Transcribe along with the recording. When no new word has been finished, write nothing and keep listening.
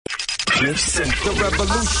Cliff Central. The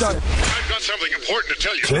revolution. I've got something important to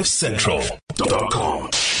tell you. CliffCentral.com.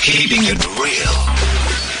 Keeping it real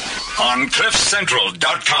on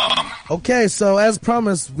CliffCentral.com. Okay, so as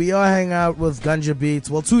promised, we are hanging out with Ganja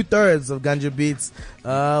Beats. Well, 2/3 of Ganja Beats.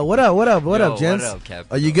 What up, gents? What up, Cap?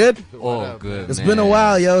 Are you good? Oh, good. It's been a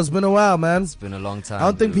while, yo. It's been a while, man. It's been a long time. I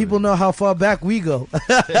don't think people know how far back we go.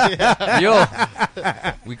 Yo,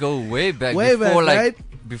 we go way back. Way before, back, right?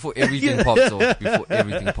 Before everything popped off. Before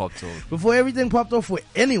everything popped off. Before everything popped off for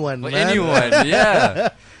anyone, For man. anyone, yeah.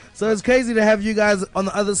 So it's crazy to have you guys on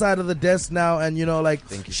the other side of the desk now, and you know, like,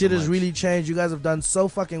 Thank you shit so has much. really changed. You guys have done so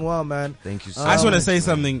fucking well, man. Thank you so I just want to much, say man.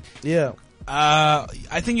 something. Yeah. I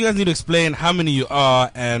think you guys need to explain how many you are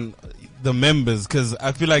and the members, because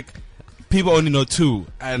I feel like people only know two.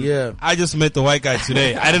 And Yeah. I just met the white guy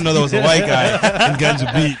today. I didn't know there was a white guy in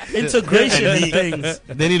Ganja Beats. Integration things.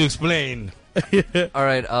 They need to explain. All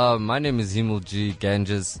right, my name is Himul G.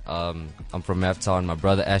 Ganjas. I'm from Maftown. My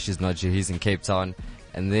brother Ash is not here. He's in Cape Town.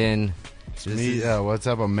 And then... Me, what's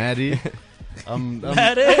up? I'm Maddie. I'm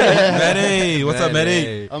Maddie, what's up,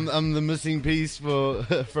 Maddie? I'm the missing piece from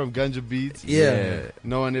Ganja Beats. Yeah.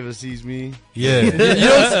 No one ever sees me. Yeah. You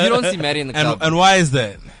don't see Maddie in the club. And why is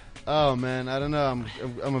that? Oh man, I don't know.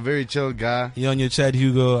 I'm a very chill guy. You on your Chad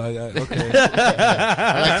Hugo? Okay.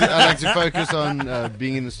 I like to focus on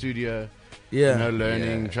being in the studio. Yeah. You know,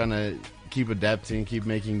 learning, trying to keep adapting, keep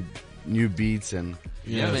making new beats and.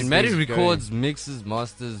 Yeah, man. Maddie records, mixes,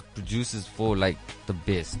 masters, produces for like the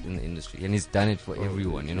best in the industry, and he's done it for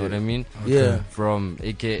everyone. You know what I mean? Yeah. From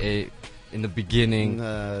AKA in the beginning.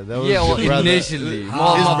 That was Well, his brother. initially, His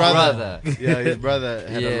more my brother. Yeah, his brother.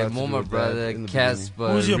 Had a Yeah, lot to more do my with that brother, in the Casper,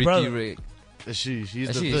 Who's your Ricky brother? Rick. beginning. She's the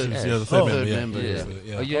Ashish, third. yeah. Yeah, the third Third member, member. Yeah.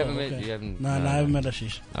 Yeah. Oh, you haven't okay. met? You haven't? No, I haven't met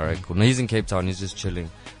Ashish. All right, cool. No, he's in Cape Town. He's just chilling.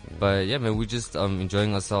 But yeah, man, we're just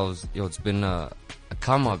enjoying ourselves. Yo, it's been a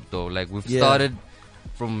come up though. Like we've started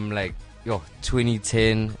from like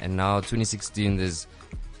 2010 and now 2016. There's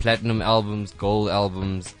platinum albums, gold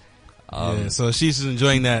albums. Yeah, so she's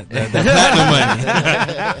enjoying that platinum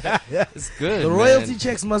money. It's good. The man. royalty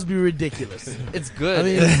checks must be ridiculous. It's good. I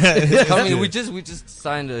mean, It's coming. We just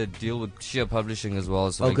signed a deal with Sheer Publishing as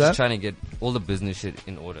well. So like Okay. just trying to get all the business shit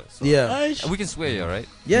in order. So. Yeah. And we can swear, you all right?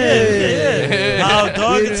 Yeah. Now,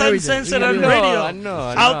 dog, Yeah, it's everything. uncensored Yeah, on I know, radio. I know.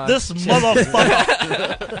 Out this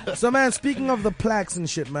motherfucker. So, man, speaking of the plaques and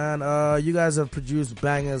shit, man, you guys have produced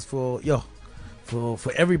bangers for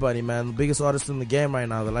everybody, man. The biggest artists in the game right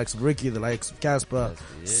now, the likes of Ricky, the likes of Casper,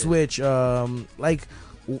 Switch. Like,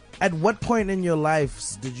 at what point in your life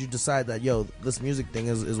did you decide that, this music thing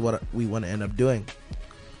is what we want to end up doing?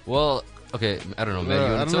 Well, okay, I don't know,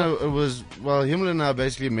 man. I don't know. It was Himmel and I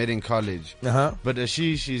basically met in college. Uh-huh. But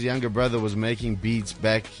Ashish, his younger brother, was making beats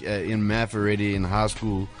back in math already in high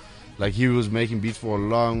school. Like he was making beats for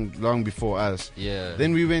long before us. Yeah.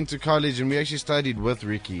 Then we went to college and we actually studied with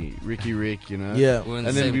Ricky Rick, you know. Yeah. We're in the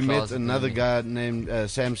And then same we met class with another him. guy named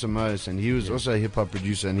Sam Samos, and he was also a hip hop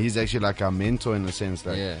producer, and he's actually like our mentor in a sense.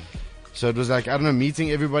 Like, Yeah. so it was like, I don't know, meeting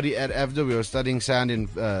everybody at AVDA. We were studying sound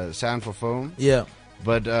for film. Yeah.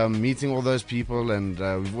 But meeting all those people, and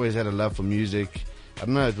we've always had a love for music. I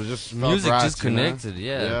don't know, it was just felt Music right, just you know? connected,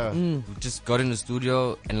 yeah. We just got in the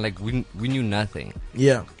studio and like we knew nothing.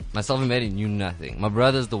 Yeah. Myself and Maddie knew nothing. My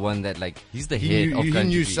brother's the one that like he's the head He of knew, Ganja he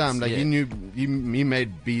knew Beats. some, like Yeah. he knew he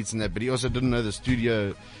made beats and that, but he also didn't know the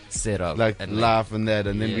studio set up like and laugh and that,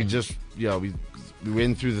 and then yeah. we just we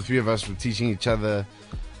went through, the three of us were teaching each other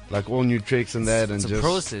like all new tricks and that, It's and a just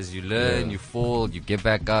process. You learn, you fall, you get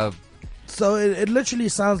back up. So it literally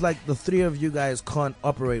sounds like the three of you guys can't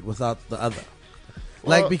operate without the other.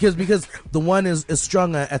 Like, Well- because the one is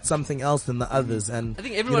stronger at something else than the others, and I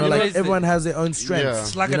think everyone like knows everyone has their own strengths. Yeah.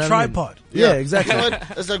 It's like You know a what I mean? tripod. Yeah, exactly. You know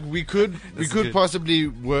what? It's like we could good. possibly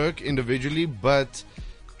work individually, but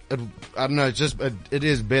I don't know. It's just it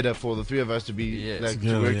is better for the three of us to be Yes. like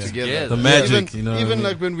Together, to work yeah. together. Yeah, The magic, even, you know what I Even mean?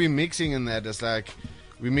 like when we're mixing and that, it's like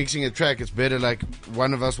we're mixing a track. It's better like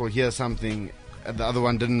one of us will hear something, and the other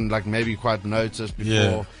one didn't like maybe quite notice before,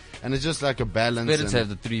 Yeah. and it's just like a balance. Better and, to have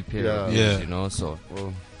the three pair of Yeah. ears, you know. So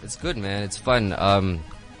well, it's good, man. It's fun.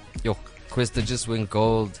 Questa just went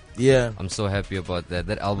gold. Yeah, I'm so happy about that.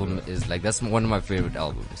 That album is like that's one of my favorite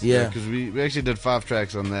albums. yeah. because we actually did 5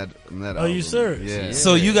 tracks on that. Are you album. serious? Yeah.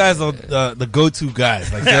 So you guys are the go-to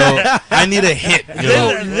guys. Like, yo, I need a hit.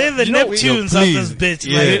 Yo. They're the Neptunes of please. this bitch.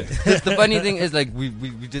 Yeah. Like, The funny thing is, like, we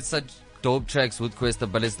did such dope tracks with Questa,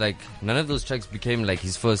 but it's like none of those tracks became like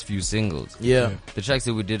his first few singles. Yeah, The tracks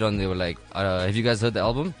that we did on there were like, have you guys heard the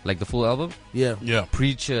album? Like the full album? yeah. Yeah.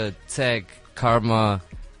 Preacher, Tech, Karma,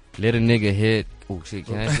 Let a Nigga Hit. Oh shit,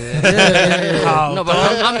 can I say that? how, No, but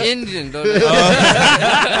I'm Indian, don't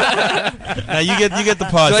Now you get the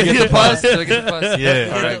pass. Do I You get the pass? Do I get the pass?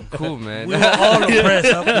 Yeah. All right, cool, man. We were all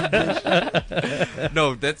oppressed after this.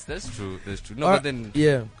 No, that's true. That's true. No, Uh, but then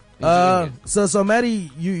Yeah. enjoying it. So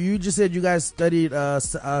Maddie, you just said you guys studied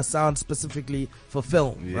sound specifically for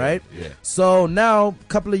film, Yeah, right? yeah. So now, a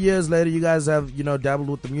couple of years later, you guys have dabbled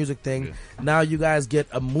with the music thing. Yeah. Now you guys get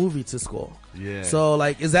a movie to score. Yeah. So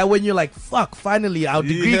like, is that when you're like, fuck, finally our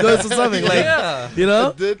degree Yeah. goes to something? Like, Yeah. you know?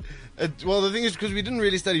 It did. Well, the thing is, because we didn't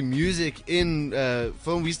really study music in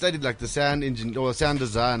film, we studied like the sound engine or sound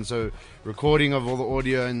design, so recording of all the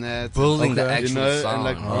audio and that, Building the Okay. actual You know, sound. and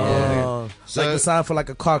like- Oh, So- like the sound for like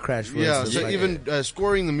a car crash. For yeah. instance. So Like- even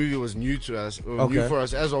scoring the movie was new to us, or new Okay. for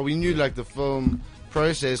us as well. We knew like the film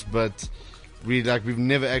process, but we've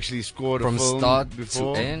never actually scored From a film start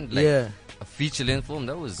before. to end, like yeah. a feature-length film.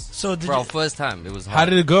 That was So did for our you- first time. It was hard. How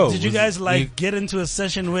did it go? Did you Was guys it- like get into a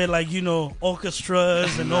session where like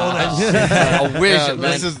orchestras and all that? I wish, Yeah,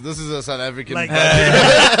 man. this is a South African. Like,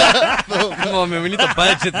 Come on, man. We need the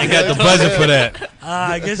budget. You got the budget for that.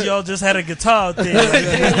 I guess y'all just had a guitar out there.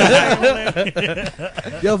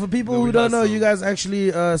 Yo, for people No, who we don't know, hustle. you guys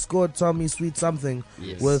actually scored Tommy Sweet Something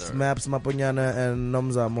Yes, with sir. Maps Maponyana and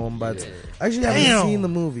Nomza Mombat. Yeah. I actually haven't Damn. seen the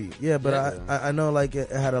movie. Yeah, but Yeah. I know like it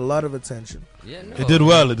had a lot of attention. Yeah, no. It did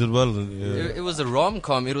well. It did well. Yeah. It was a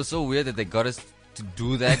rom-com. It was so weird that they got us to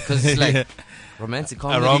do that because it's like Yeah. romantic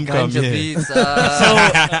comedy, rom-com, Ganja yeah. Beats.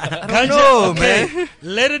 Ganja, know, okay, man.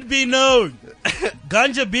 let it be known.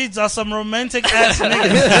 Ganja Beats are some romantic ass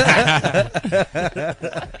niggas.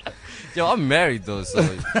 Yo, I'm married though, so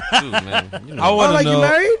dude, man. You know. I Oh, want to like you know.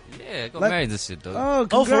 married? Yeah, I got Like- married this shit though. Oh,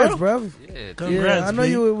 Oh, for congrats, real? bro. Yeah, Congrats, Yeah, I know B.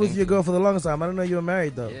 you were with Thank your you. girl for the longest time. I didn't know you were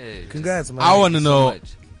married though. yeah. Congrats, man. I want to so know much.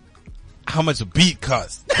 how much a beat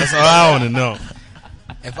costs. That's all I want to know.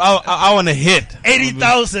 If I want to hit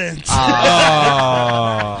 80,000.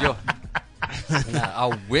 Oh. Yo. Nah,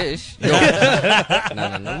 I wish. Yo.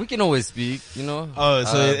 No. We can always speak, you know. Oh,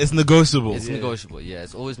 so it's negotiable. It's negotiable. Yeah,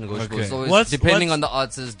 it's always negotiable. Okay. It's always What's- depending what's- on the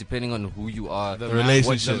artist, depending on who you are. The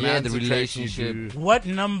relationship. what Yeah, the man's attraction relationship. to- What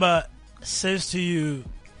number says to you,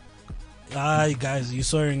 guys, you're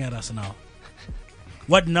swearing at us now?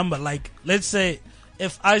 What number? Like, let's say,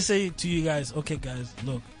 if I say to you guys, okay, guys,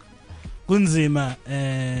 look, Kunzima,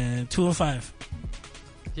 205.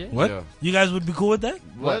 Yeah. What? Yeah. You guys would be cool with that?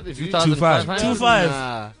 What? If you 2,500? 2.5.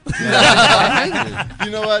 Nah.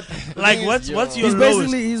 You know what? The Like, thing what's is, what's yo, your He's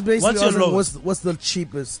lowest? basically What's your asking lowest? what's the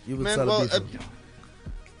cheapest you would Man, sell well, a beat for?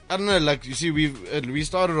 I don't know. Like you see, we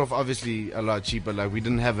started off obviously a lot cheaper. Like we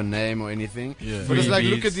didn't have a name or anything. Yeah. But it's like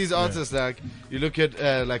look Freebies. at these artists. Like you look at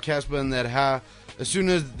like Casper and that. How as soon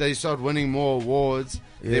as they start winning more awards,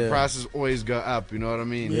 Yeah. their prices always go up. You know what I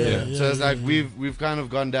mean? Yeah, So it's like yeah. we've kind of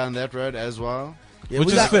gone down that road as well. Yeah, Which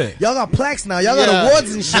we is got, fair. Y'all got plaques now. Y'all Yeah. got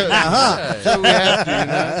awards and shit now, huh? Yeah. So we have to, you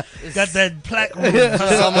know. Got that plaque. Someone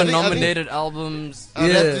I think- nominated albums. I'd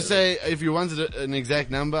Yeah. have to say, if you wanted an exact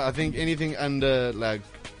number, I think anything under like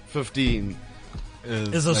 15.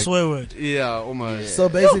 It's a like- swear word. Yeah, almost. So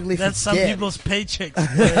basically, That's some forget. people's paychecks.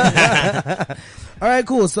 All right,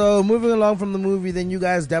 cool. So moving along from the movie, then you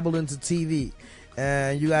guys dabbled into TV,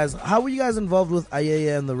 and you guys, how were you guys involved with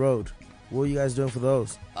Ayaya and The Road? What were you guys doing for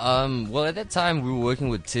those? Well, at that time, we were working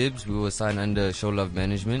with Tibbs. We were signed under Show Love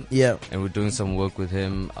Management. Yeah. And we're doing some work with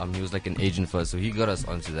him. He was like an agent for us, so he got us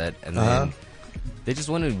onto that. And Uh-huh. then they just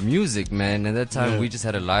wanted music, man. And at that time, we just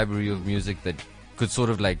had a library of music that could sort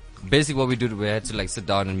of like, basically what we did, we had to like sit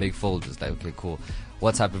down and make folders. Like, okay, cool.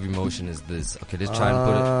 What type of emotion is this? Okay, let's try and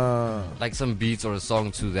put it, like some beats or a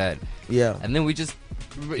song to that. Yeah. And then we just,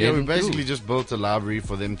 Yeah, we them basically through. just built a library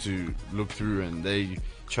for them to look through, and they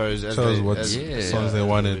chose as Chose they, what as, Yeah. songs they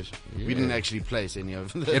wanted. We didn't actually place any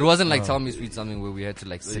of them. it wasn't like Tell Me Sweet Something where we had to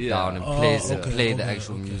like sit Yeah. down and Oh, play, okay, play the okay,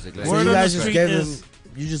 actual okay. music. Like, So Word you on guys the just street gave is- them,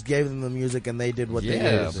 you just gave them the music, and they did what they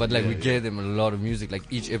yeah, did. but like we Yeah. gave them a lot of music. Like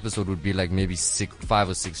each episode would be like maybe 5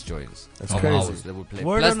 or 6 joints. That's of crazy. hours that would play.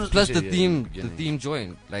 Word Plus, on the- plus the Yeah, theme, yeah. the theme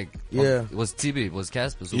joint. Like Yeah. it was TB, it was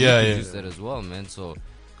Casper, so Yeah, we yeah. produced that as well, man. So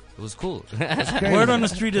it was cool. Word on the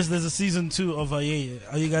street is there's a season 2 of Ayaya.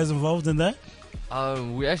 Are you guys involved in that?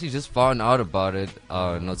 We actually just found out about it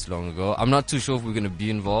not too long ago. I'm not too sure if we're gonna be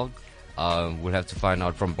involved. We'll have to find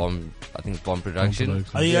out from Bomb. I think Bomb Production.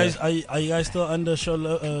 Are you Yeah. guys are you guys still under Show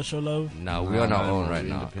Love? Nah, we're on our own right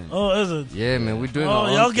now. Oh, is it? Yeah, man, we're doing Oh, our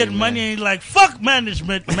own y'all get thing, money man. and you're like, fuck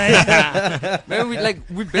management, man. Man,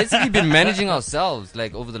 we've basically been managing ourselves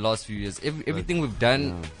like over the last few years. Everything we've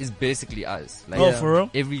done is basically us. Like, Oh, for real?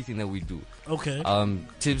 everything that we do. Okay.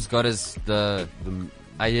 Tibbs got us the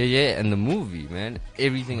Ayaya and the movie, man.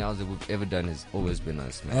 Everything else that we've ever done has always been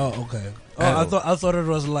us, man. Oh, okay. Oh, I thought it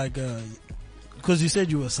was like Because you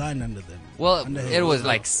said you were signed under them. Well, Under it was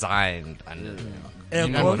like signed under. Air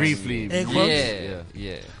You know, quotes? briefly. Air quotes?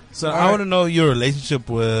 Yeah. So I want to know your relationship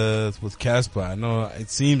with Casper. I know it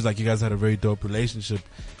seems like you guys had a very dope relationship,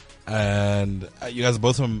 and you guys are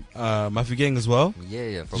both from Mafia Gang as well. Yeah.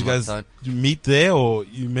 Did From you guys Uptown. you meet there or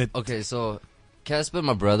you met? Okay, so Casper and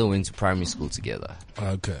my brother went to primary school together.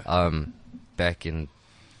 Okay. Back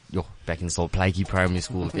in Salt Plaikey Primary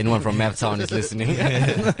School. If anyone from Maptown is listening.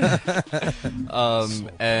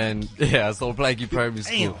 And yeah, Salt Plaikey Primary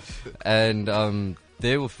School. And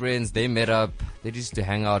they were friends. They met up. They used to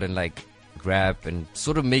hang out and like rap and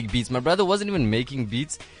sort of make beats. My brother wasn't even making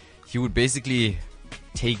beats. He would basically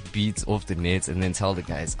take beats off the nets and then tell the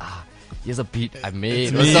guys, here's a beat I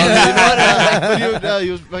made or something. You know what I mean? But he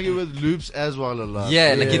was playing with loops as well a lot.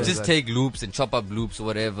 Yeah, like he'd just take loops and chop up loops or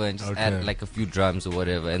whatever and just add like a few drums or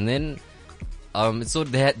whatever. And then so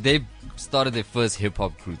they started their first hip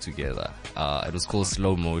hop crew together. It was called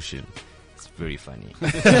Slow Motion. It's very funny.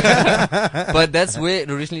 But that's where it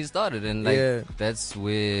originally started, and like that's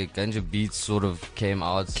where Ganja Beats sort of came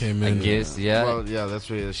in, I guess. Yeah. Well, yeah, that's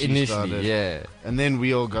where she Initially, started. yeah. And then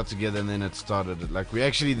we all got together, and then it started. Like we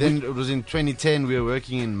actually, then it was in 2010. We were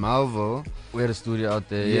working in Melville. We had a studio out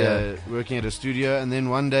there. Yeah, working at a studio. And then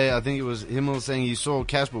one day, I think it was Himmel saying he saw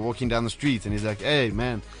Casper walking down the street, and he's like, "Hey,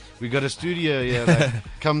 man, we got a studio here. Like,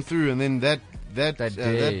 come through." And then that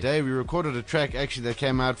day, we recorded a track actually that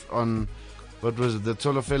came out on. What was it? The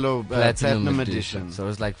Tolofelo Platinum Edition. So it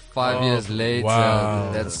was like 5 years later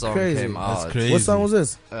that song came out. That's crazy. What song was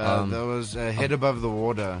this? That was Head Above the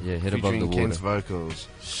Water. Yeah, Head Above the featuring Water. Kent's vocals.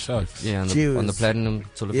 Shucks. Yeah, on Cheers. the Platinum,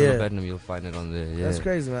 Tolofelo Platinum, you'll find it on there. Yeah. That's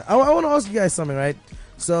crazy, man. I want to ask you guys something, right?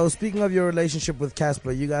 So, speaking of your relationship with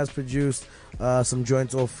Casper, you guys produced some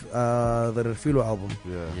joints off the Refilo album.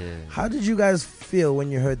 Yeah. How did you guys feel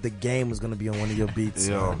when you heard The Game was going to be on one of your beats?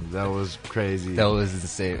 Yo, that was crazy. That was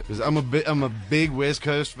insane. 'Cause I'm a big West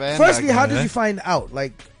Coast fan. Firstly, like, how did you find out?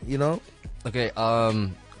 Like, you know? Okay,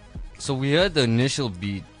 so we heard the initial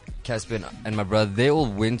beat, Casper and my brother, they all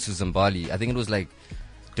went to Zimbabwe. I think it was like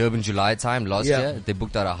Durban, July time last year. They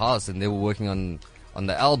booked out a house and they were working on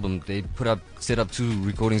the album. They set up 2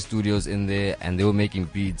 recording studios in there and they were making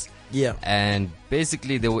beats. Yeah. And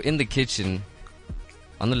basically they were in the kitchen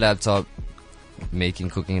on the laptop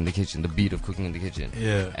cooking in the kitchen, the beat of cooking in the kitchen.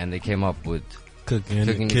 Yeah. And they came up with Cooking in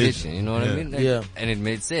the kitchen, you know what I mean? Like, Yeah. And it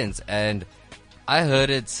made sense. And I heard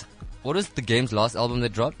it. What was The Game's last album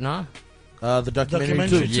that dropped now? The documentary.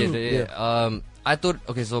 Documentary. too. I thought,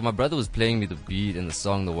 okay, so my brother was playing me the beat and the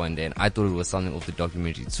song the one day, and I thought it was something off the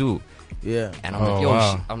documentary too. Yeah. And I'm Oh, like, yo,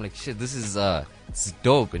 wow. I'm like, shit, this is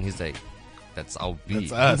dope. And he's like, that's our beat.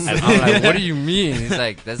 That's us. And I'm like, what do you mean? He's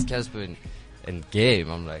like, that's Casper and Game.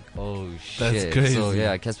 I'm like, oh shit. That's crazy. So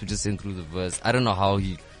yeah, Casper just sent through the verse. I don't know how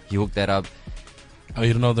he hooked that up. Oh,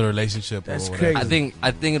 you don't know the relationship. That's or whatever. crazy.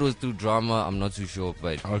 I think it was through drama. I'm not too sure,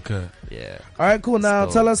 but Okay. yeah. All right, cool. Now,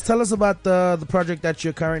 So- tell us about the project that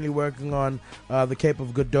you're currently working on, The Cape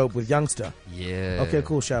of Good Dope with Youngster. Yeah. Okay,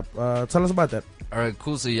 cool, Shap. Tell us about that. All right,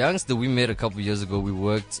 cool. So Youngster, we met a couple years ago. We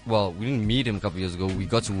didn't meet him a couple years ago. We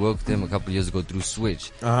got to work with him a couple years ago through Switch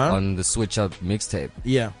on the Switch Up mixtape.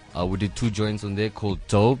 Yeah. We did 2 joints on there called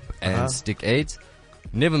Dope and Uh-huh. Stick 8.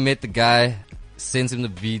 Never met the guy. Sent him the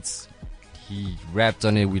beats. He rapped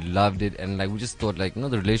on it. We loved it. And like, we just thought like, the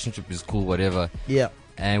relationship is cool, whatever. Yeah.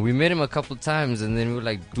 And we met him a couple times, and then we were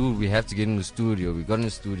like, dude, we have to get in the studio. We got in the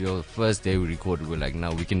studio. The first day we recorded, we are like,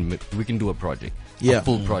 now we can do a project. Yeah. A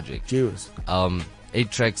full project. Cheers.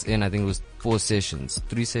 8 tracks in, I think it was 4 sessions.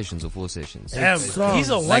 3 sessions or 4 sessions. Damn, songs. he's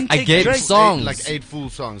a Like, I one-take gave Drake. songs. Like 8 full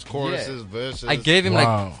songs, choruses, verses. I gave him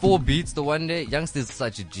Wow. like 4 beats the one day. Youngster's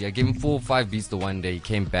such a G. I gave him 4 or 5 beats the one day. He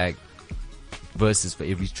came back, verses for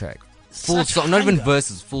every track. Full Such song, not even hunger.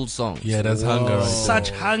 verses, full songs. Yeah, that's hunger right there. Such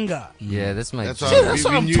hunger. Yeah, that's my. That's G. why That's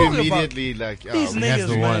what we I'm knew talking about. immediately. Like, These we have niggas,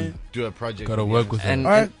 the to one. man. do a project. Gotta with work you. with him. and,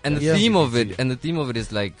 Alright, and the yeah. theme of it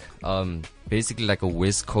is like basically like a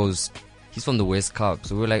West Coast. He's from the West Cape,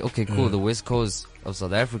 so we're like, okay, cool. The West Coast of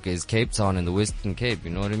South Africa is Cape Town and the Western Cape. You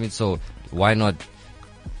know what I mean? So why not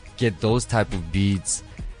get those type of beats,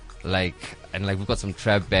 like, and like we've got some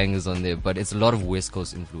trap bangers on there, but it's a lot of West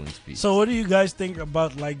Coast influence beats. So, what do you guys think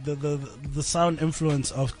about like the sound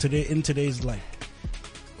influence of today's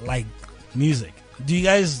like music? Do you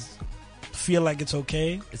guys feel like it's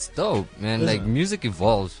okay? It's dope, man. Is Like it? music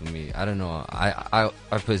evolves for me. I don't know. I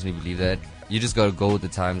personally believe that you just gotta go with the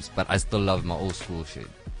times, but I still love my old school shit.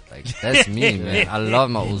 Like, that's me, man. I love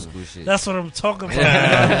my old school shit. That's what I'm talking about. You know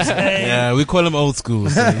what I'm saying? Yeah, we call him old school.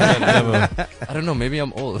 So you gotta never. I don't know. Maybe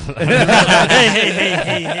I'm old.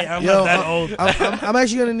 Hey, I'm not that old. I'm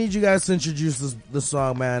actually gonna need you guys to introduce the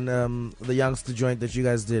song, man. The youngster joint that you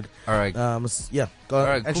guys did. All right. Yeah, go All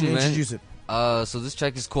right, actually cool, man. introduce it. So this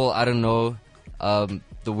track is called I Don't Know.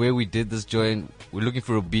 The way we did this joint, we're looking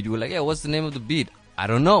for a beat. We're like, yeah, what's the name of the beat? I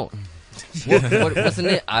don't know. What's the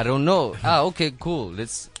name? I don't know. Okay, cool.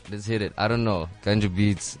 Let's hit it. I don't know. Ganja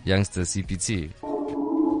Beats, Youngster, CPT.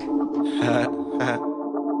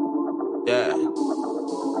 Yeah.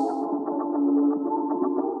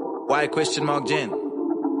 Why question mark Jen?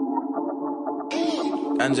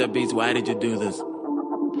 Ganja Beats, why did you do this?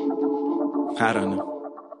 I don't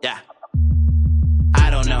know. Yeah. I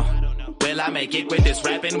don't know. Will I make it with this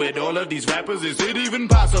rapping with all of these rappers? Is it even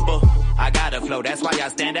possible? I got a flow, that's why I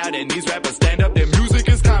stand out and these rappers stand up. Their music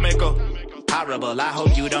is comical. Horrible, I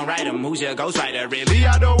hope you don't write them. Who's your ghostwriter? Really,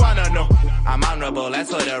 I don't wanna know. I'm honorable,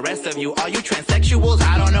 as for the rest of you. Are you transsexuals?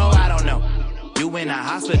 I don't know. You in a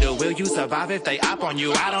hospital, will you survive if they op on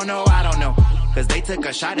you? I don't know. Cause they took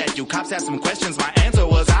a shot at you, cops asked some questions. My answer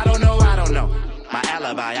was, I don't know. My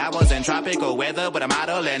alibi, I was in tropical weather, but I'm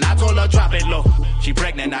model and I told her drop it low. She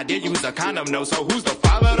pregnant, I did use a condom, no, so who's the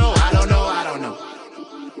father though? I don't know. I don't know.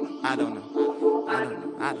 I don't know.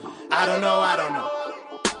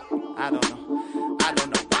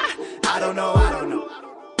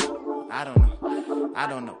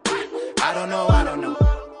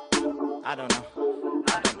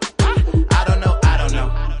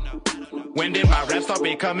 When did my rap start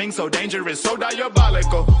becoming so dangerous, so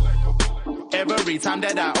diabolical? Every time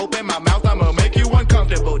that I open my mouth, I'ma make you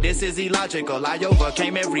uncomfortable. This is illogical. I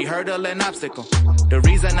overcame every hurdle and obstacle. The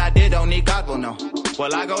reason I did, only God will know.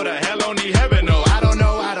 Well, I go to hell, only heaven know. I don't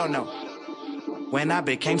know. When I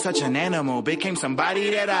became such an animal, became somebody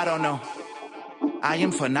that I don't know. I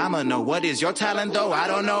am phenomenal. What is your talent, though? I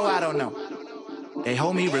don't know. They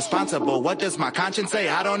hold me responsible. What does my conscience say?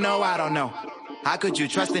 I don't know. How could you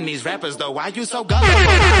trust in these rappers, though? Why you so gullible? I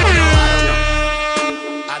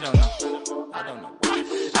don't know.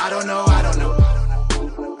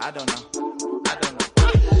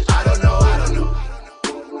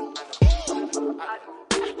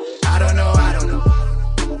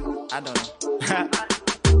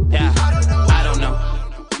 Yeah, I don't know.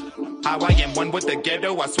 How I am one with the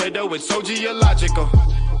ghetto, I swear though it's so geological.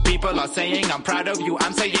 People are saying I'm proud of you,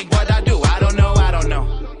 I'm saying what I do. I don't know.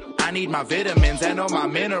 I need my vitamins and all my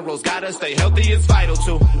minerals, gotta stay healthy, it's vital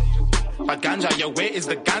too. But ganja, yo, where is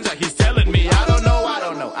the ganja? He's telling me, I don't know.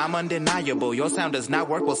 I'm undeniable, your sound does not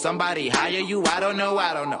work, will somebody hire you? I don't know.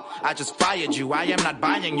 I just fired you, I am not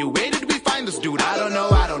buying you. Where did we find this dude? I don't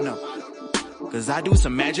know. Cause I do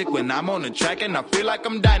some magic when I'm on the track and I feel like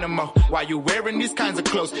I'm dynamo. Why you wearing these kinds of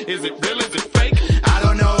clothes? Is it real, is it fake? I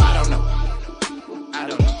don't know.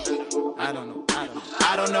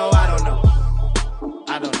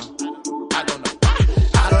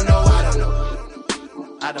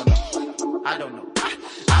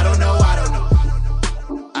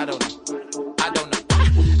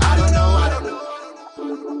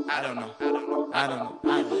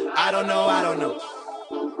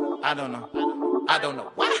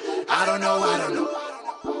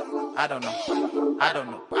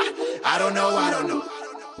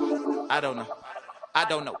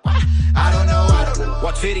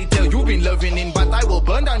 What fairy tale you been living in, but I will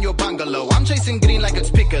burn down your bungalow. I'm chasing green like it's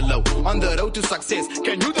Piccolo. On the road to success,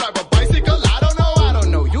 can you drive a bicycle? I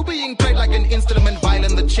don't know. You being played like an instrument,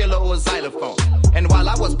 violin, the cello or xylophone. And while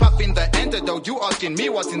I was puffing the antidote, you asking me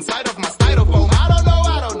what's inside of my styrofoam. I don't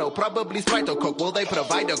know. Probably Sprite or Coke. Will they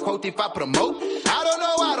provide a quote if I promote?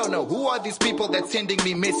 I don't know. Who are these people that's sending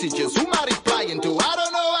me messages? Who am I replying to?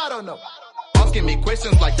 I don't know. Asking me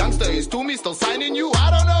questions like youngster is to me still signing you?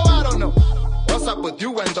 I don't know. What's up with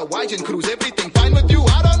you and the Wygen cruise? Everything fine with you?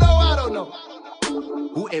 I don't know.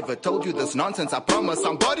 Whoever told you this nonsense, I promise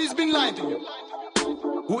somebody's been lying to you.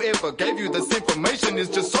 Whoever gave you this information is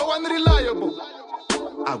just so unreliable.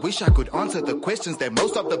 I wish I could answer the questions that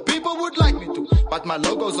most of the people would like me to. But my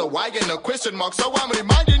logo's a Y and a question mark, so I'm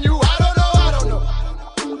reminding you, I don't know.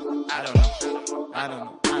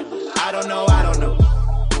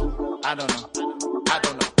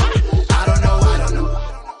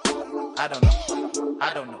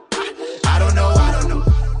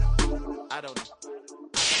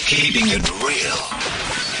 Keeping it real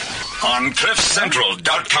on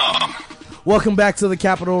CliffCentral.com. Welcome back to the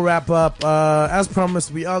Capital Wrap Up. As promised,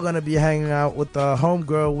 we are going to be hanging out with the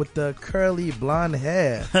homegirl with the curly blonde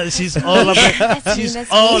hair. She's all up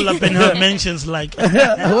in her mentions like,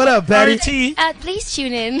 what up, Patty? RT. Please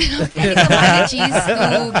tune in. Apologies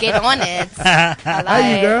to get on it. How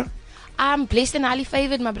you, girl? I'm blessed and highly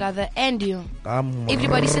favored, my brother. And you.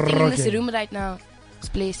 Everybody sitting in this room right now is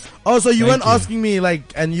blessed. Oh, so you weren't asking me, like,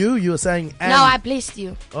 and you were saying, and. No, I blessed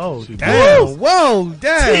you. Oh, damn. Whoa,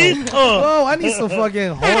 damn. Whoa, I need some fucking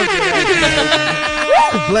horns.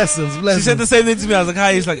 Blessings. She said the same thing to me. I was like,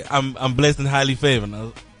 hi. He's like, I'm blessed and highly favored. And I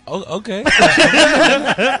was, oh, okay.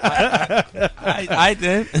 I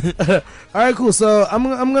then. All right, cool. So I'm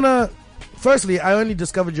gonna. Firstly, I only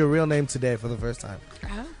discovered your real name today for the first time.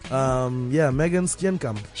 Yeah, Megan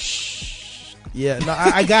Skincum. Yeah, no,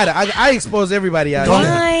 I got it. I expose everybody out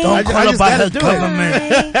here. Don't call her by her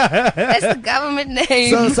government. That's the government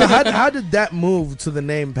name. So how did that move to the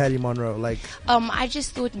name Patty Monroe? Like, I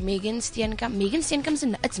just thought Megan Steenkamp. Megan Steenkamp's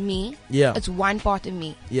it's me. Yeah. It's one part of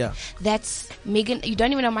me. Yeah. That's Megan. You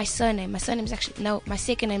don't even know my surname. My surname's actually, no, my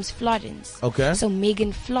second name's Florence. Okay. So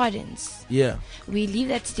Megan Florence. Yeah. We leave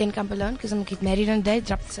that Steenkamp alone because I'm going to get married on a day,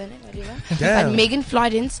 drop the surname, whatever. Damn. But Megan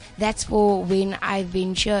Florence, that's for when I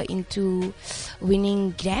venture into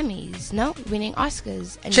winning Grammys. No, winning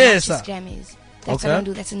Oscars. And Cheers, not just sir. Grammys. That's what I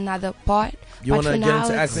do. That's another part. You want to for get now,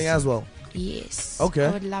 into acting as well? Yes. Okay.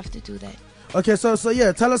 I would love to do that. Okay, so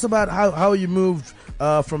yeah, tell us about how you moved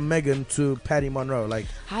from Megan to Patty Monroe. Like,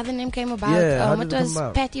 how the name came about. Yeah, how did it come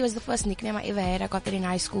about? Patty was the first nickname I ever had. I got it in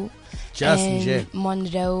high school. Just and J.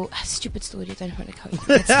 Monroe, stupid story. I don't want to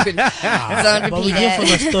go into that. But we're here for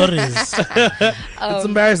the stories. It's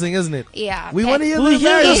embarrassing, isn't it? Yeah. We want to hear We the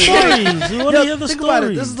hear the embarrassing stories. We want to hear the Think about it.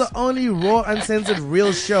 stories. This is the only raw, uncensored,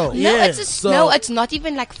 real show. No, Yeah. it's not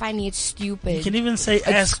even like funny. It's stupid. You can even say It's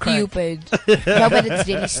ass crack. stupid. No, but it's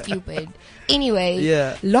really stupid. Anyway,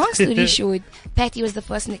 Yeah. long story short, Patty was the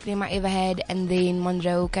first nickname I ever had, and then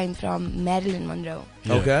Monroe came from Marilyn Monroe.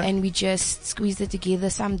 Yeah. Okay. And we just squeezed it together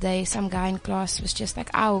someday. Some guy in class was just like,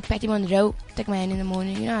 oh, Patty Monroe, take my hand in the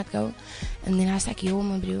morning, you know how it go. And then I was like, yo,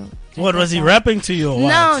 my bro. What, was he rapping to you or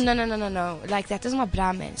what? No. Like, that was my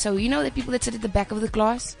bra man. So, you know the people that sit at the back of the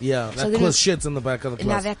class? Yeah, So that then quiz shits in the back of the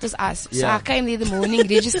Now class. that was us. So Yeah. I came there the morning,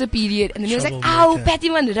 register period, and then he was like, Troublemaker. "Oh, Patty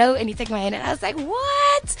Monroe," and he took my hand, and I was like,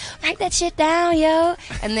 "What? Write that shit down, yo."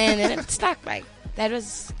 And then it stuck. Like that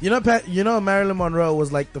was You know, Marilyn Monroe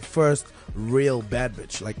was like the first real bad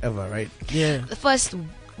bitch, like ever, right? Yeah. the first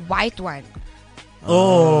white one.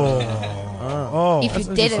 Oh. If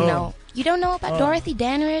you didn't know, you don't know about Dorothy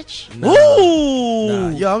Dandridge. Ooh. Nah,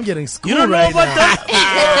 yo, I'm getting school You don't know right about now.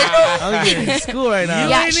 that? I'm getting school right now.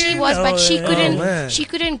 Yeah, she was, but she Oh, couldn't. man. She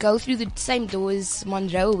couldn't go through the same doors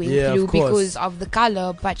Monroe went Yeah, of through course. because of the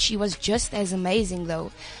color. But she was just as amazing,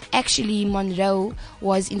 though. Actually, Monroe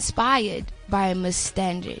was inspired by Miss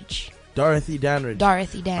Dandridge, Dorothy Dandridge.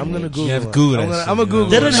 Dorothy Dandridge. I'm gonna Google. You have her. Google I'm that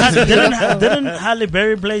gonna shit, Google. you know? her. Didn't Halle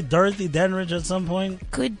Berry play Dorothy Dandridge at some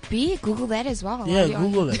point? Could be. Google that as well. Yeah, while you're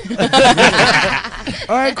on Google it. it.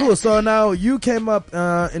 All right, cool. So now you came up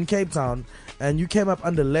in Cape Town, and you came up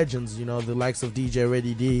under legends. You know, the likes of DJ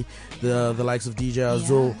Reddy D, the likes of DJ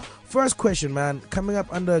Azul. First question, man. Coming up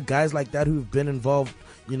under guys like that who've been involved,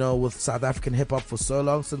 you know, with South African hip hop for so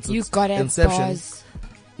long since You its gotta have inception. bars.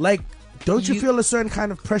 Like, don't you You- feel a certain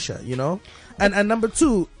kind of pressure? You know, and number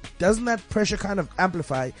two, doesn't that pressure kind of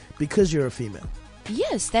amplify because you're a female?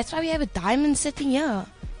 Yes, that's why we have a diamond sitting here.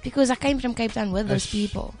 Because I came from Cape Town with those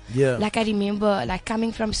people. Yeah. Like I remember, like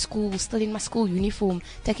coming from school, still in my school uniform,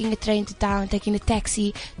 taking a train to town, taking a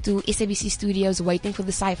taxi to SABC Studios, waiting for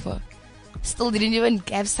the cipher. Still didn't even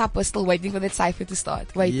have supper, still waiting for that cipher to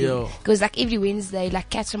start. Waiting. Yo. Because like every Wednesday, like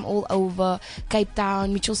cats from all over, Cape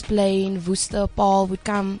Town, Mitchell's Plain, Worcester, Paul would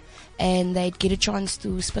come and they'd get a chance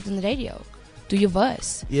to spit on the radio, do your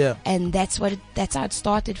verse. Yeah. And that's how it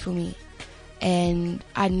started for me. And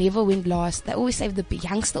I never went last. They always say the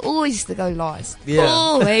youngster always used to go last. Yeah.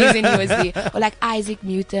 Always when he was there. Or like Isaac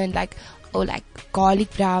Newton, or like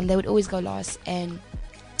Garlic Brown, they would always go last. And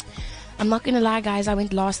I'm not gonna lie, guys, I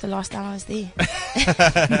went last the last time I was there.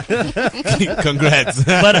 Congrats.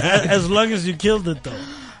 But as long as you killed it, though.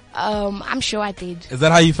 I'm sure I did. Is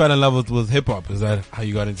that how you fell in love with hip hop? Is that how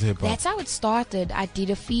you got into hip hop? That's how it started. I did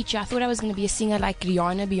a feature. I thought I was gonna be a singer like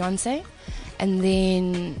Rihanna, Beyonce, and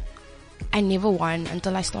then I never won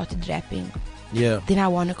until I started rapping. Yeah. Then I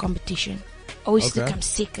won a competition. Always used to Okay. come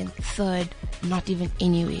second, third, not even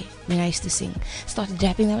anywhere when I used to sing. Started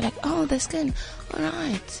rapping, they were like, oh, this can,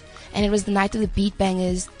 alright. And it was the night of the Beat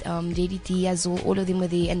Bangers, JDT, Azul, all of them were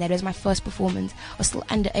there, and that was my first performance. I was still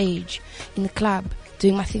underage in the club,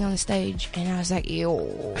 doing my thing on the stage, and I was like,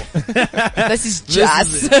 yo, this is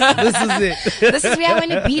just, this is it. this is where I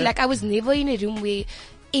want to be. Like, I was never in a room where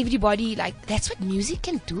everybody, like, that's what music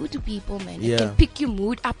can do to people, man. It can pick your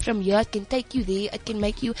mood up from here, it can take you there, it can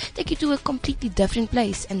take you to a completely different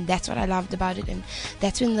place, and that's what I loved about it, and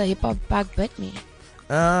that's when the hip-hop bug bit me.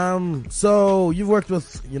 So you've worked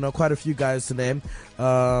with, quite a few guys to name,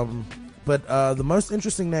 but the most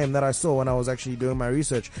interesting name that I saw when I was actually doing my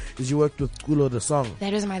research is you worked with Kulo the Song.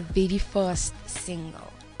 That was my very first single.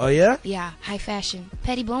 Oh yeah? Yeah, high fashion.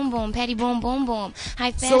 Patty boom boom, patty boom boom boom.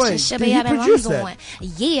 High fashion. So wait, did he produce that?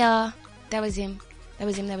 Yeah, that was him.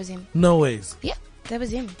 No ways. Yeah, that was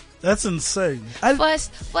him. That's insane.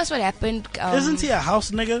 First what happened? Isn't he a house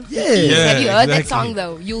nigga? Yeah. Have you heard that song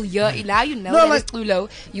though? You'll hear now. You know that it's Kulo.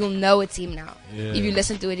 You'll know it's him now if you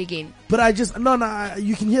listen to it again. But I just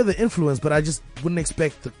you can hear the influence, but I just wouldn't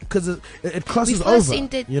expect because it crosses we over. first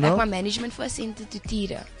sent it, you know, like my management first sent it to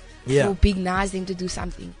Tira. Yeah. For Big Nas them to do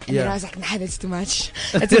something. And then I was like, nah, that's too much.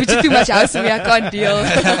 That's a bit too much house for me. I can't deal.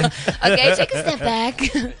 Okay, take a step back.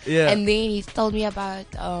 Yeah. And then he told me about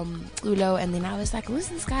Ulo, and then I was like, who's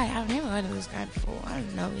this guy? I've never heard of this guy before. I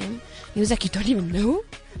don't know him. He was like, you don't even know?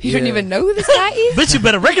 You don't even know who this guy is? Bitch, you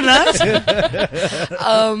better recognize.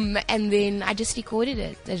 And then I just recorded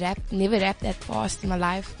it. Never rapped that fast in my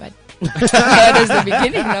life, but that was the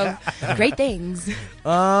beginning of great things.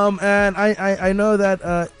 And I know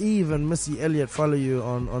that Eve and Missy Elliott follow you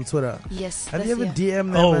on Twitter. Yes. Have you ever year.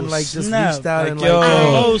 DM'd them and like just snap. reached out Like, and yo,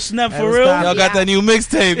 like, Oh, snap for real? Y'all got that new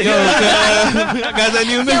mixtape. Yo, I got that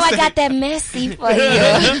new Yo, I mixtape. got that messy for you.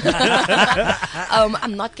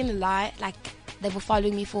 I'm not gonna lie, like they were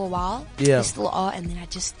following me for a while. Yeah. They still are, and then I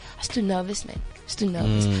was too nervous, man. I was too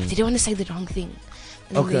nervous. They didn't want to say the wrong thing.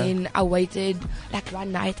 And then I waited, like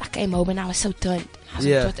one night I came home and I was so turned. I was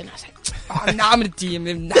on Twitter and I was like, oh, now I'm gonna DM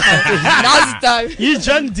him now. Now's the time. You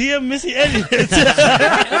drunk DM Missy Elliott.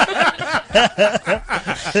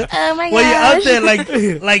 Oh my god. Well, you're out there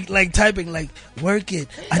like typing like, work it.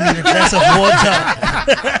 I need a glass of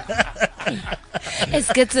water.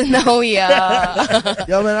 It's good to know ya.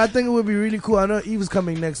 yo man, I think it would be really cool. I know Eve's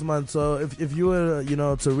coming next month, so if you were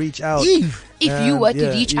to reach out, Eve. If you were to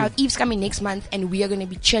reach Eve. out, Eve's coming next month, and we are going to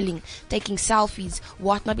be chilling, taking selfies,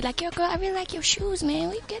 whatnot. Be like, yo, girl, I really like your shoes, man.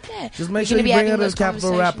 Where you get that? just make We're sure you gonna be bring having her to those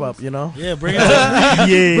Capital Wrap conversations. Up. Yeah, bring it through.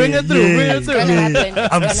 Yeah, Bring it through, bring it It's through. gonna happen.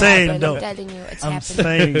 It's I'm gonna saying, happen. though. I'm telling you, it's I'm happening.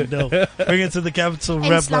 saying though. Bring it to the Capital And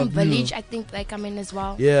Wrap Slum Up. Village, I think they come in as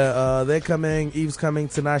well. Yeah, they're coming. Eve's coming.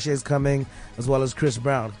 Tinashe's coming, as well as Chris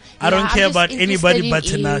Brown. I don't I'm care just about anybody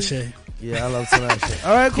interested but in Tinashe. Yeah, I love Tinashe.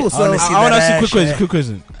 All right, cool. So Honestly, I want to that ask you ass, quick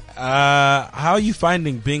question. How are you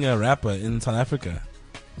finding being a rapper in South Africa?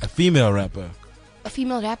 A female rapper. A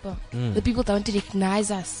female rapper. The people don't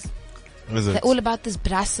recognize us. What is it? They're all about this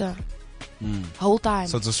brassa. Whole time.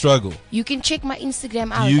 So it's a struggle. You can check my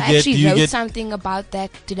Instagram out. Do you I get- actually do you wrote get- something about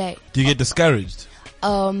that today. Do you get discouraged?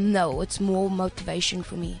 No, it's more motivation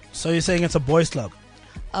for me. So you're saying it's a boys club?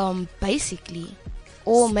 Basically,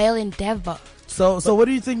 all male endeavor. So what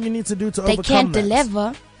do you think you need to do to They overcome can't that?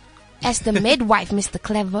 deliver. As the midwife, Mr.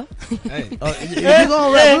 Clever. Hey. We're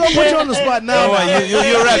gonna put you on the spot now. Oh,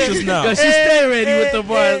 you rap just now. She's stay ready with the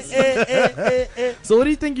bars. So what do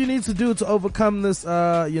you think you need to do to overcome this, this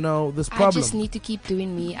I problem? just need to keep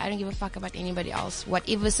doing me. I don't give a fuck about anybody else.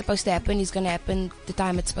 Whatever's supposed to happen is gonna happen the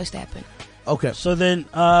time it's supposed to happen. Okay. So then,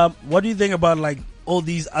 what do you think about like all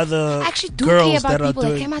these other I actually do girls care about that are people that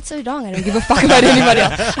doing? came out so wrong. I don't give a fuck about anybody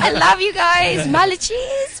else. I love you guys.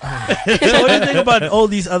 Malachies. So what do you think about all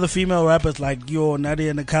these other female rappers like your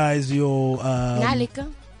Nadia Nakai's, your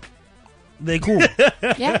Nalika. they cool.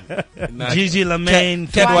 Yeah. Gigi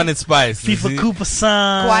Lamaine, Cat wanted spice. FIFA Cooper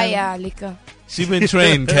son. Kwaya Lika. She been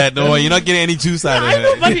trained, Cat. Don't worry, you're not getting any juice out of Ain't it.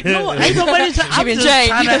 nobody, no, ain't nobody. I'm been just trained.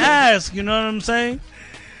 trying to ask. You know what I'm saying?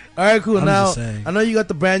 All right, cool. I'm Now just saying. I know you got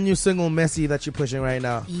the brand new single "Messy" that you're pushing right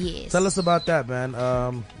now. Yes. Tell us about that, man.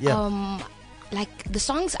 Like the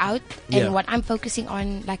song's out, and Yeah. what I'm focusing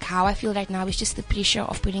on, like how I feel right now, is just the pressure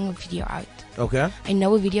of putting a video out. Okay. I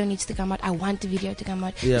know a video needs to come out. I want the video to come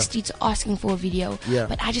out. Yeah. The streets are asking for a video, Yeah.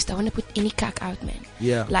 but I just don't want to put any cuck out, man.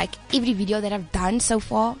 Yeah. Like every video that I've done so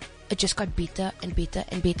far, it just got better and better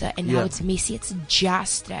and better, and now Yeah. it's messy. It's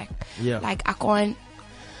just track. Yeah. Like I can't.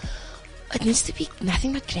 It needs to be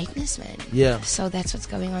nothing but greatness, man. Yeah. So that's what's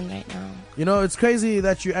going on right now. You know, it's crazy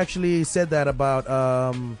that you actually said that about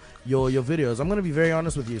your videos. I'm gonna be very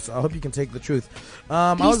honest with you, so I hope you can take the truth.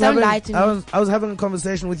 Please don't lie to me. I was having a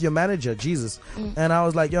conversation with your manager, Jesus, and I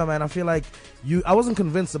was like, yo, man, I feel like I wasn't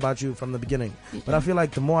convinced about you from the beginning, but I feel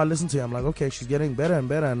like the more I listen to you, I'm like, okay, she's getting better and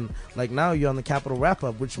better, and like now you're on the Capital wrap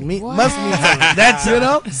up, which must mean something. That's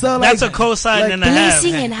so that's a cosign and a half.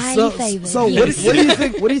 Blessing and highly favored. So what do you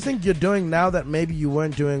think? What do you think you're doing now that maybe you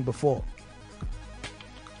weren't doing before?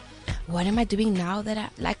 What am I doing now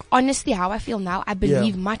that honestly, how I feel now, I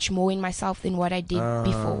believe much more in myself than what I did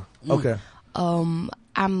before. Okay.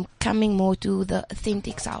 I'm coming more to the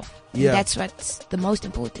authentic self. Yeah. That's what's the most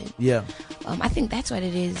important. Yeah. I think that's what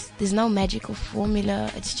it is. There's no magical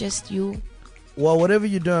formula. It's just you. Well, whatever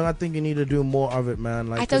you're doing, I think you need to do more of it, man.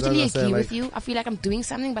 Like, I totally agree with you. I feel like I'm doing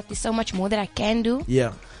something, but there's so much more that I can do.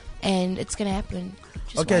 Yeah. And it's going to happen.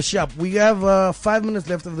 Okay, Shop, we have 5 minutes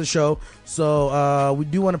left of the show, so we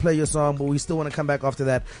do want to play your song, but we still want to come back after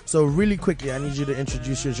that. So really quickly, I need you to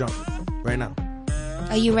introduce your genre right now.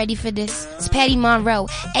 Are you ready for this? It's Patty Monroe,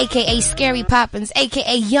 a.k.a. Scary Poppins,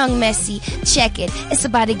 a.k.a. Young Messy. Check it. It's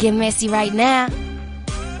about to get messy right now. Step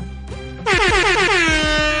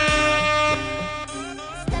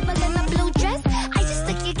in a blue dress, I just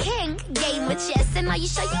took your king. Game with chess, and are you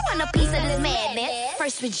sure you want a piece of this madness?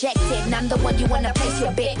 First rejected, and I'm the one you wanna place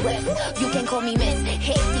your bet with. You can call me Miss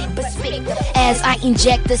Hectic, but spit as I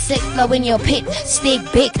inject the sick flow in your pit. Stick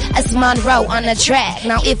big as Monroe on the track.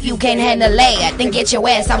 Now if you can't handle it, then get your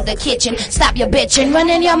ass out the kitchen. Stop your bitchin',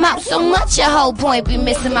 running your mouth so much your whole point be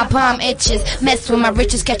missing. My palm itches. Mess with my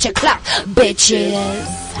riches, catch a clock, bitches.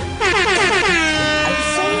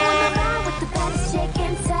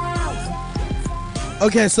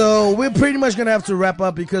 Okay, so we're pretty much gonna have to wrap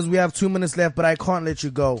up because we have 2 minutes left, but I can't let you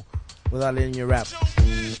go without letting you rap.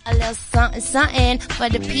 A little something, something for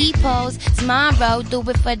the peoples. It's Monroe, do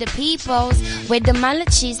it for the peoples. Where the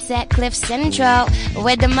mulliches at Cliff Central.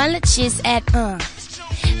 Where the mulliches at,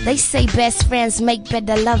 They say best friends make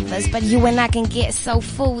better lovers, but you and I can get so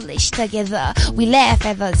foolish together. We laugh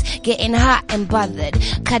at us, getting hot and bothered,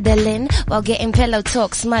 cuddling while getting pillow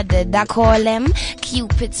talk smothered. I call them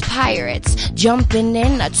Cupid's pirates, jumping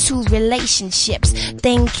in two relationships,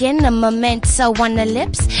 thinking a memento on the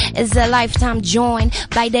lips is a lifetime joined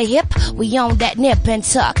by the hip. We own that nip and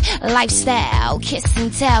tuck lifestyle, kiss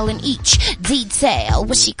and tell in each detail.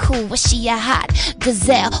 Was she cool? Was she a hot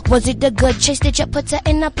gazelle? Was it a good chase? Did you put her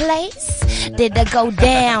in a place? Did they go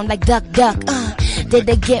down like duck duck? Did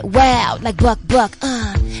they get wild like buck buck?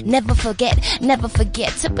 Never forget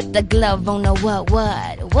to put the glove on the what?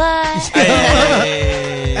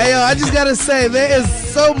 Hey yo, I just gotta say there is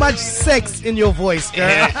so much sex in your voice, girl.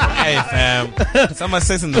 Hey fam, so much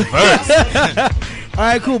sex in the verse.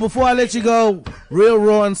 Alright, cool. Before I let you go, real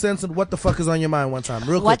raw uncensored, what the fuck is on your mind one time?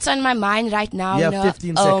 Real quick. What's on my mind right now? You have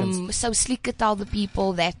 15 seconds. So slick at all the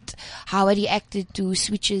people that how I reacted to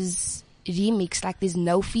Switch's remix, like there's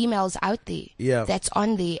no females out there that's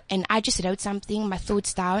on there, and I just wrote something, my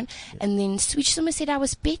thoughts down, and then Switch someone said I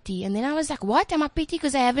was petty, and then I was like, what, am I petty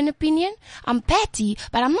because I have an opinion? I'm petty,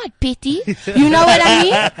 but I'm not petty, you know what I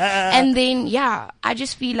mean? And then I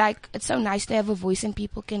just feel like it's so nice to have a voice and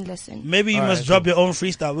people can listen. Maybe you must drop your own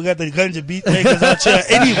freestyle. We got the Ganja Beats makers out here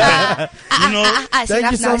anyway, you know.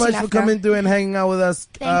 Thank you so much for coming through and hanging out with us.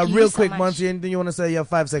 Real quick, so Monty, anything you want to say? You have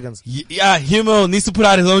 5 seconds. Yeah, Humo needs to put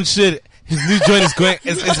out his own shit. His new joint is going.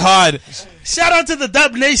 It's hard. Shout out to the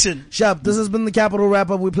Dub Nation. Shop, this has been the Capital Wrap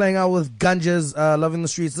Up. We're playing out with Ganja's Loving the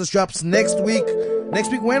Streets. This drops next week. Next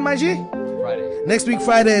week when, my G? Friday. Next week,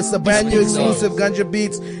 Friday. It's a brand new exclusive Ganja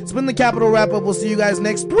Beats. It's been the Capital Wrap Up. We'll see you guys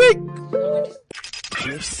next week.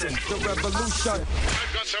 Cliff Central. I've got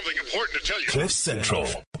something important to tell you.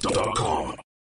 CliffCentral.com